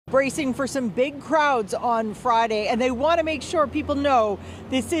Bracing for some big crowds on Friday, and they want to make sure people know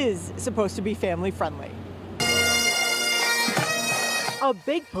this is supposed to be family friendly. A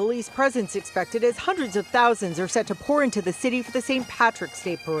big police presence expected as hundreds of thousands are set to pour into the city for the St. Patrick's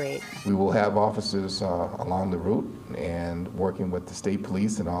Day parade. We will have officers along the route and working with the state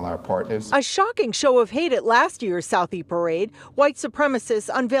police and all our partners. A shocking show of hate at last year's Southie parade. White supremacists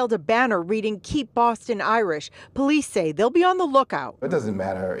unveiled a banner reading "Keep Boston Irish." Police say they'll be on the lookout. It doesn't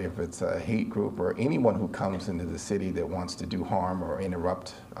matter if it's a hate group or anyone who comes into the city that wants to do harm or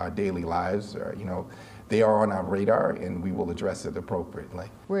interrupt our daily lives, or, they are on our radar, and we will address it appropriately.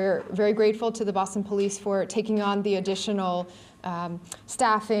 We're very grateful to the Boston Police for taking on the additional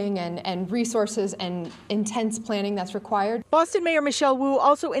staffing and resources and intense planning that's required. Boston Mayor Michelle Wu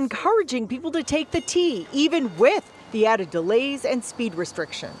also encouraging people to take the T, even with the added delays and speed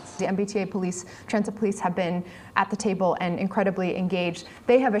restrictions. The MBTA police, transit police have been at the table and incredibly engaged.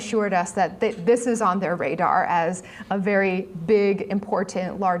 They have assured us that this is on their radar as a very big,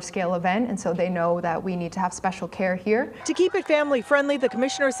 important, large-scale event, and so they know that we need to have special care here. To keep it family-friendly, the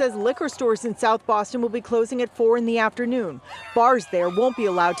commissioner says liquor stores in South Boston will be closing at 4 in the afternoon. Bars there won't be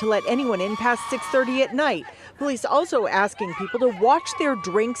allowed to let anyone in past 6:30 at night. Police also asking people to watch their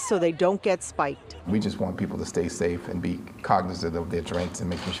drinks so they don't get spiked. We just want people to stay safe and be cognizant of their drinks and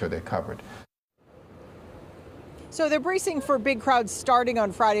making sure they're covered. So they're bracing for big crowds starting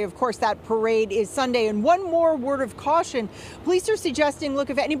on Friday. Of course, that parade is Sunday. And one more word of caution. Police are suggesting, look,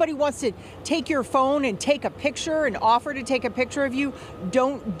 if anybody wants to take your phone and take a picture and offer to take a picture of you,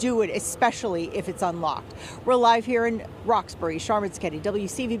 don't do it, especially if it's unlocked. We're live here in Roxbury. Charmin Sketty,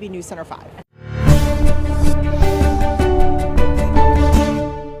 WCVB News Center 5.